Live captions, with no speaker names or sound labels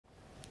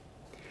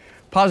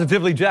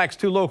Positively Jack's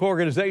two local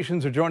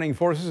organizations are joining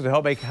forces to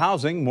help make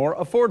housing more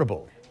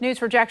affordable. News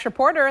for Jack's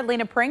reporter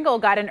Lena Pringle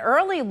got an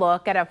early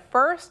look at a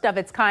first of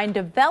its kind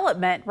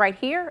development right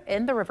here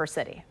in the River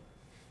City.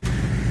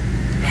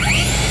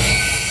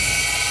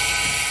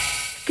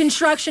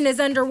 Construction is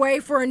underway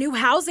for a new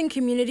housing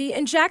community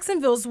in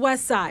Jacksonville's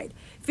west side,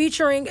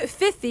 featuring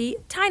 50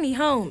 tiny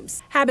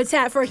homes.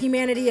 Habitat for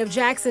Humanity of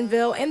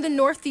Jacksonville and the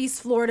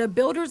Northeast Florida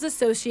Builders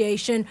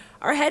Association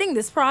are heading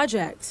this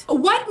project.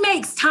 What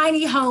makes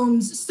tiny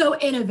homes so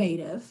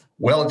innovative?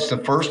 Well, it's the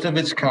first of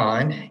its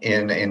kind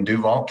in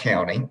Duval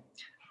County.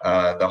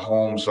 The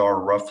homes are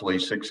roughly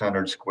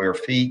 600 square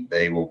feet.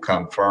 They will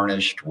come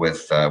furnished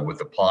with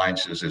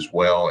appliances as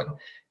well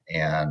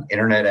and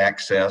internet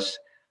access.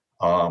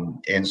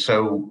 And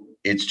so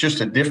it's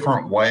just a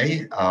different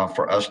way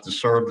for us to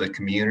serve the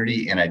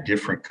community in a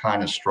different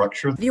kind of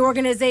structure. The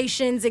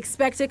organizations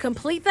expect to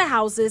complete the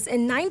houses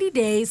in 90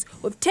 days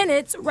with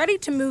tenants ready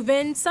to move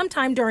in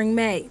sometime during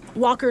May.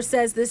 Walker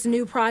says this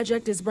new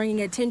project is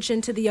bringing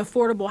attention to the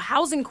affordable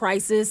housing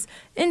crisis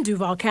in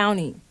Duval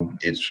County.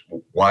 It's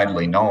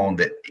widely known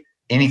that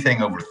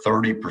anything over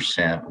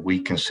 30%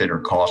 we consider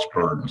cost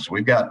burdens.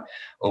 We've got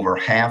over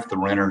half the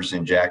renters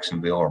in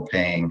Jacksonville are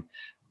paying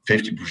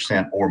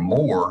 50% or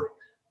more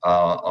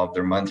of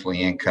their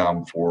monthly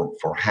income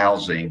for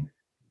housing,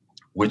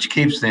 which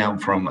keeps them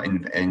from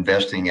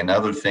investing in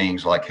other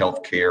things like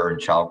health care and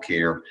child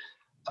care,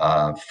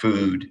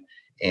 food,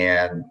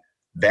 and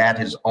that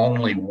has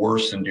only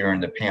worsened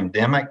during the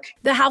pandemic.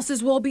 The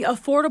houses will be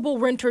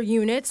affordable renter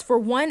units for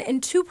 1-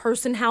 and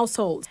 2-person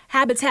households.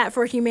 Habitat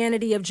for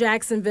Humanity of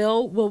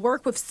Jacksonville will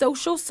work with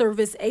social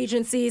service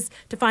agencies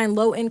to find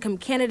low-income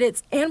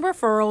candidates and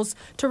referrals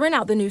to rent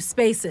out the new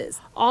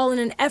spaces, all in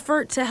an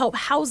effort to help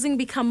housing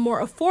become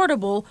more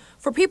affordable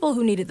for people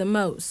who need it the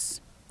most.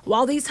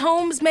 While these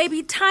homes may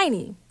be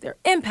tiny, their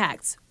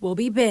impacts will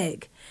be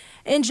big.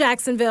 In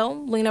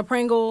Jacksonville, Lena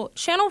Pringle,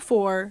 Channel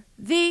 4,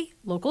 the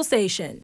local station.